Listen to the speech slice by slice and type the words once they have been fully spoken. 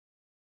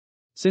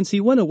Since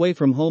he went away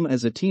from home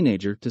as a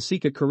teenager to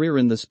seek a career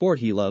in the sport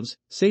he loves,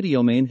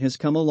 Sadio Mane has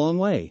come a long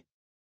way.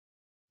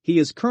 He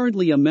is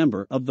currently a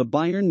member of the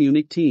Bayern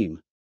Munich team.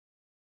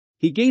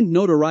 He gained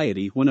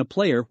notoriety when a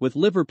player with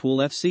Liverpool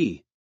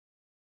FC.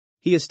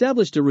 He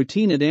established a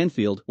routine at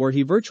Anfield where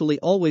he virtually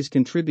always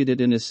contributed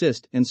an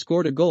assist and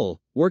scored a goal,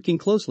 working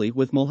closely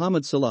with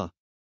Mohamed Salah.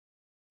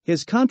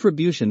 His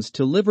contributions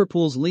to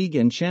Liverpool's League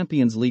and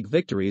Champions League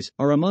victories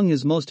are among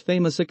his most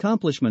famous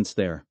accomplishments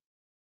there.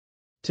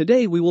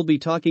 Today we will be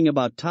talking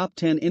about top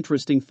 10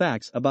 interesting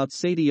facts about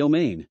Sadio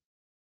Mane.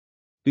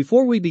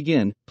 Before we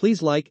begin,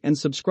 please like and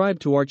subscribe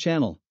to our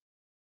channel.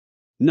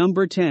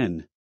 Number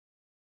 10.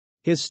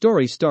 His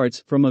story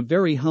starts from a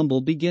very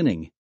humble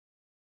beginning.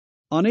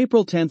 On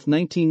April 10,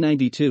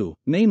 1992,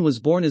 Mane was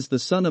born as the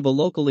son of a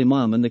local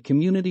imam in the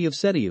community of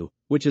Sadio,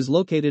 which is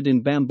located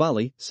in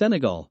Bambali,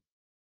 Senegal.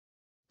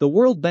 The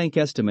World Bank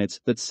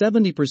estimates that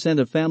 70%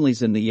 of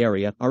families in the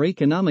area are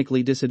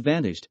economically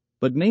disadvantaged,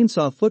 but Mane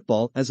saw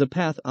football as a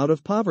path out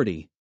of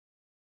poverty.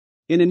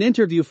 In an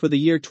interview for the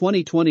year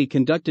 2020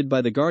 conducted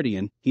by The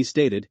Guardian, he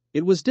stated,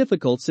 "It was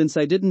difficult since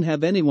I didn't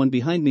have anyone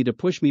behind me to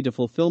push me to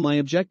fulfill my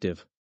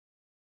objective.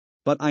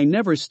 But I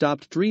never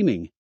stopped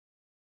dreaming."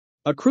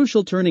 A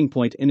crucial turning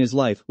point in his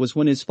life was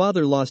when his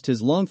father lost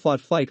his long-fought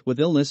fight with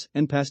illness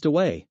and passed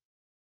away.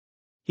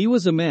 He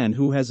was a man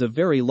who has a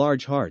very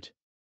large heart.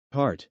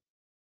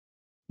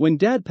 When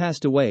Dad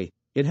passed away,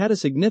 it had a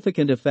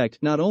significant effect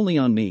not only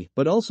on me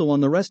but also on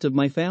the rest of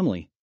my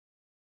family.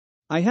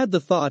 I had the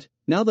thought,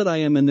 now that I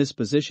am in this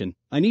position,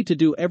 I need to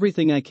do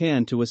everything I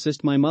can to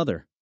assist my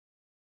mother.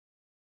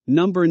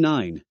 Number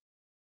 9.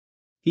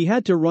 He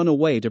had to run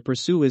away to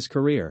pursue his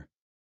career.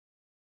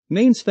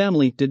 Mane's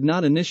family did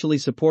not initially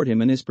support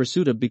him in his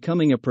pursuit of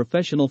becoming a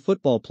professional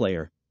football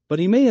player, but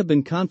he may have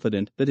been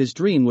confident that his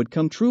dream would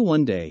come true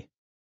one day.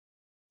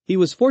 He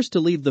was forced to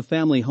leave the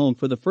family home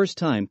for the first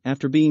time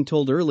after being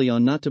told early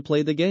on not to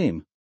play the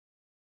game.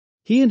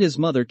 He and his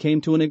mother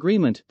came to an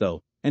agreement,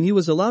 though, and he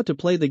was allowed to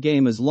play the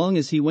game as long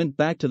as he went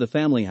back to the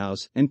family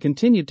house and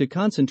continued to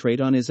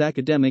concentrate on his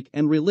academic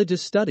and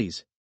religious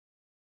studies.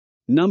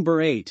 Number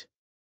 8.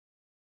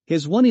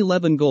 His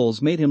 111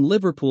 goals made him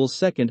Liverpool's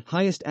second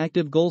highest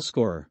active goal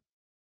scorer.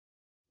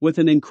 With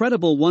an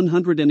incredible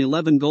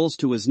 111 goals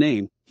to his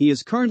name, he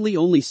is currently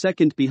only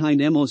second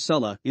behind Mo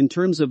Salah in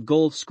terms of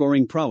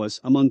goal-scoring prowess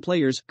among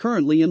players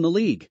currently in the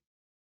league.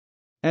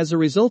 As a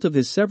result of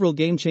his several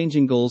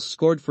game-changing goals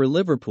scored for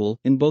Liverpool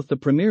in both the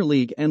Premier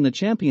League and the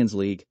Champions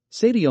League,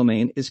 Sadio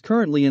Mane is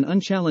currently an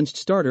unchallenged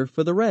starter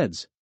for the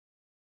Reds.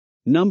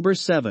 Number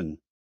 7.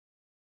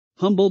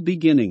 Humble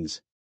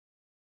beginnings.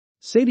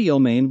 Sadio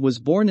Mane was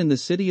born in the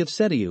city of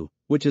Sadio,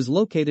 which is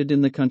located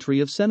in the country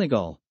of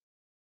Senegal.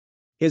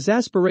 His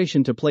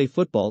aspiration to play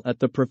football at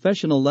the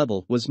professional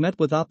level was met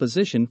with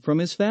opposition from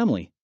his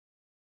family.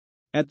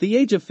 At the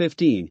age of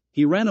 15,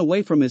 he ran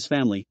away from his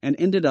family and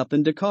ended up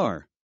in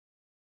Dakar.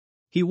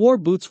 He wore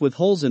boots with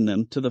holes in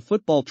them to the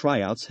football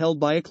tryouts held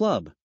by a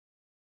club.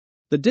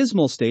 The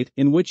dismal state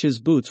in which his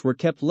boots were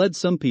kept led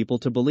some people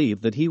to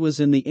believe that he was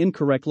in the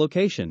incorrect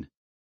location.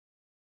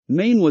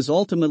 Mane was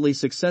ultimately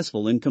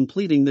successful in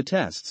completing the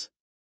tests.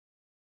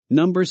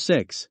 Number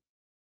 6.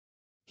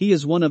 He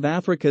is one of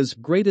Africa's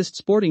greatest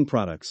sporting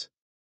products.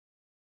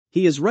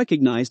 He is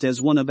recognized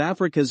as one of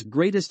Africa's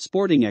greatest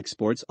sporting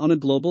exports on a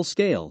global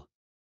scale.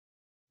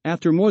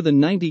 After more than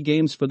 90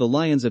 games for the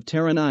Lions of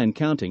Teranga and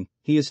counting,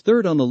 he is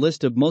third on the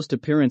list of most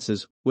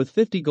appearances, with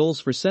 50 goals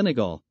for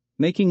Senegal,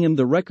 making him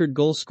the record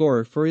goal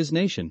scorer for his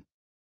nation.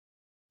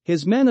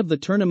 His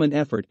man-of-the-tournament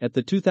effort at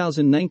the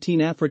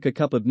 2019 Africa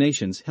Cup of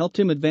Nations helped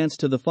him advance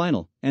to the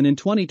final, and in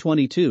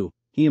 2022,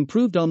 he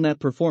improved on that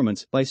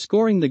performance by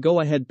scoring the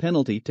go-ahead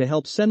penalty to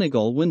help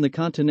Senegal win the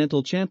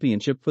Continental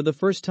Championship for the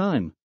first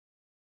time.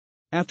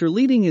 After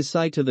leading his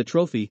side to the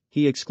trophy,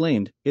 he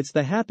exclaimed, "It's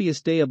the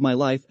happiest day of my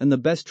life and the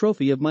best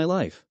trophy of my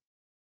life.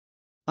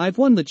 I've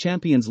won the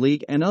Champions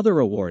League and other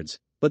awards,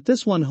 but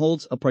this one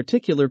holds a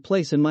particular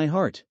place in my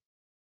heart.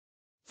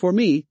 For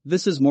me,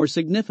 this is more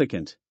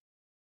significant."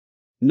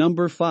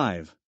 Number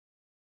 5.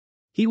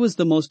 He was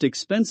the most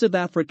expensive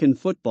African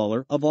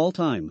footballer of all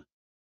time.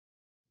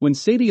 When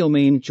Sadio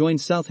Mane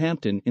joined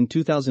Southampton in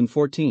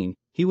 2014,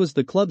 he was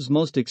the club's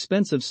most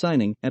expensive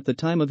signing at the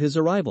time of his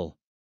arrival.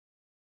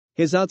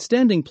 His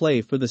outstanding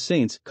play for the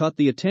Saints caught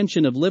the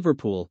attention of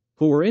Liverpool,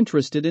 who were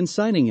interested in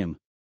signing him.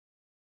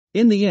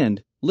 In the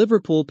end,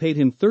 Liverpool paid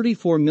him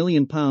 £34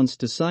 million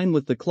to sign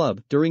with the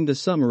club during the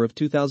summer of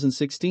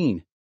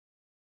 2016.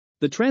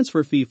 The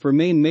transfer fee for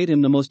Mane made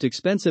him the most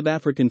expensive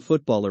African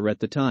footballer at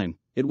the time.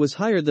 It was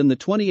higher than the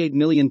 £28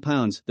 million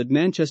that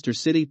Manchester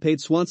City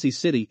paid Swansea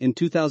City in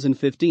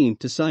 2015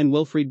 to sign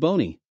Wilfried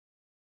Bony.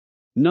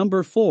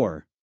 Number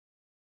 4.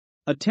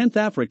 A 10th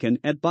African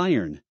at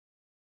Bayern.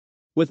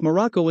 With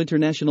Morocco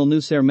international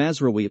Noussair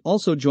Mazraoui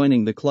also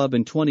joining the club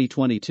in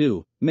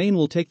 2022, Mane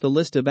will take the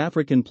list of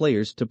African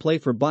players to play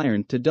for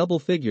Bayern to double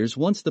figures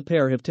once the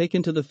pair have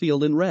taken to the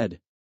field in red.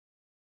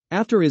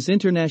 After his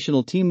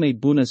international teammate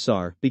Bouna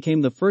Sarr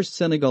became the first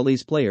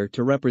Senegalese player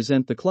to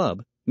represent the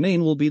club,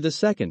 Mane will be the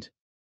second.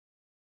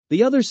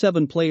 The other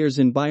 7 players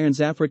in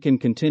Bayern's African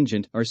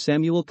contingent are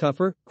Samuel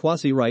Kuffer,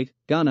 Kwasi Wright,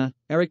 Ghana,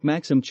 Eric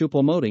Maxim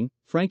Choupo-Moting,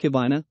 Frank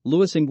Ivina,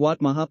 Louis Ngwat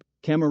Mahap,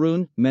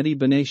 Cameroon, Mehdi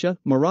Benatia,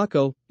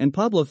 Morocco, and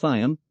Pablo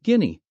Thiam,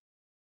 Guinea.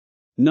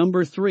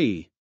 Number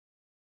 3.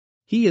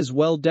 He is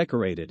well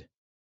decorated.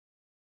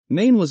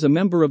 Main was a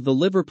member of the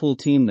Liverpool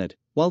team that,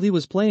 while he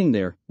was playing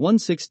there, won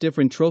 6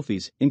 different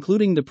trophies,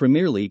 including the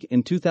Premier League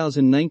in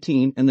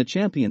 2019 and the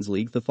Champions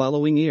League the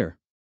following year.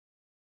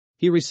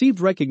 He received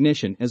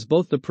recognition as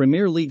both the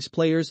Premier League's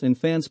Players and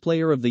Fans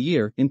Player of the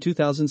Year in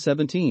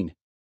 2017.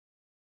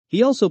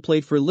 He also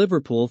played for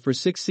Liverpool for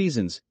 6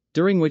 seasons,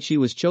 during which he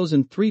was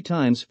chosen 3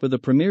 times for the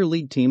Premier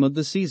League Team of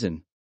the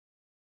Season.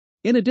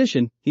 In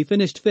addition, he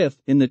finished 5th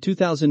in the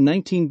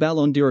 2019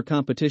 Ballon d'Or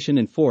competition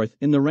and 4th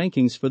in the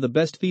rankings for the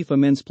best FIFA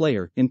men's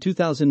player in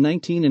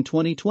 2019 and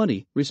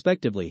 2020,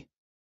 respectively.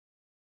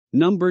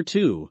 Number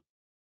 2.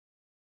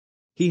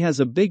 He has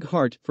a big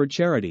heart for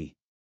charity.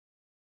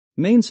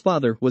 Main's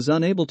father was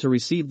unable to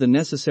receive the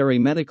necessary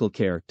medical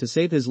care to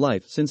save his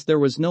life since there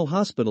was no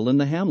hospital in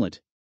the hamlet.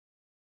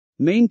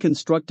 Main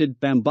constructed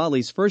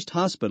Bambali's first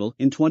hospital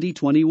in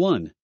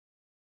 2021.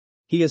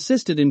 He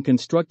assisted in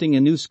constructing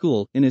a new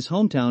school in his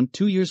hometown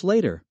 2 years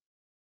later.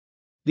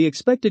 The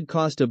expected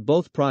cost of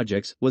both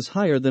projects was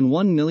higher than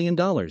 $1 million.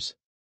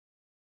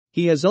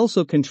 He has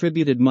also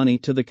contributed money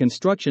to the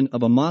construction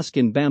of a mosque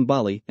in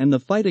Bambali and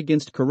the fight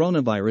against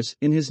coronavirus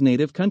in his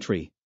native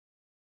country.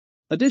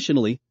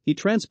 Additionally, he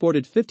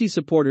transported 50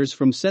 supporters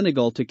from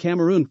Senegal to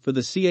Cameroon for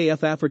the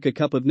CAF Africa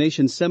Cup of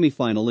Nations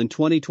semi-final in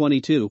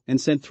 2022 and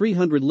sent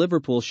 300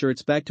 Liverpool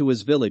shirts back to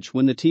his village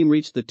when the team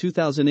reached the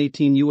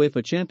 2018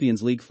 UEFA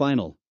Champions League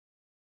final.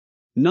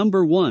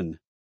 Number 1.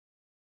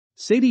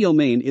 Sadio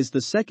Mane is the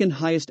second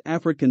highest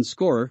African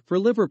scorer for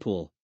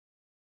Liverpool.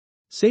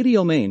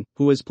 Sadio Mane,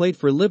 who has played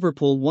for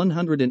Liverpool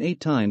 108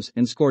 times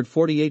and scored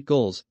 48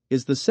 goals,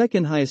 is the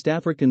second highest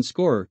African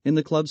scorer in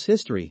the club's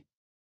history.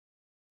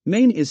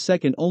 Mane is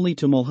second only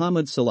to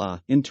Mohamed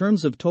Salah in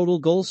terms of total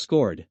goals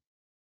scored.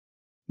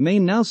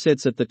 Mane now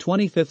sits at the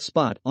 25th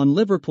spot on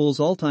Liverpool's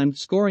all-time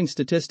scoring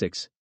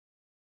statistics.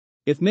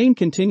 If Mane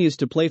continues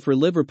to play for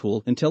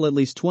Liverpool until at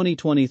least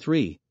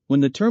 2023,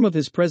 when the term of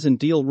his present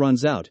deal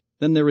runs out,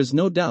 then there is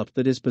no doubt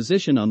that his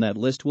position on that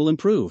list will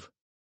improve.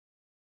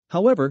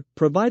 However,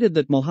 provided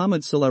that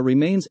Mohamed Salah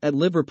remains at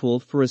Liverpool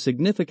for a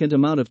significant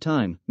amount of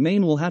time,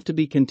 Mane will have to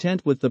be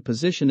content with the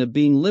position of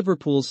being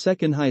Liverpool's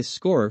second highest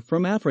scorer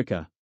from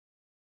Africa.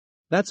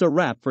 That's a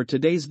wrap for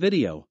today's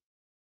video.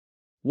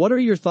 What are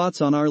your thoughts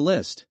on our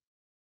list?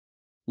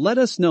 Let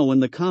us know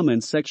in the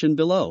comments section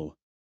below.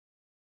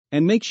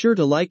 And make sure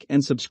to like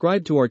and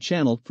subscribe to our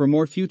channel for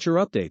more future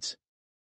updates.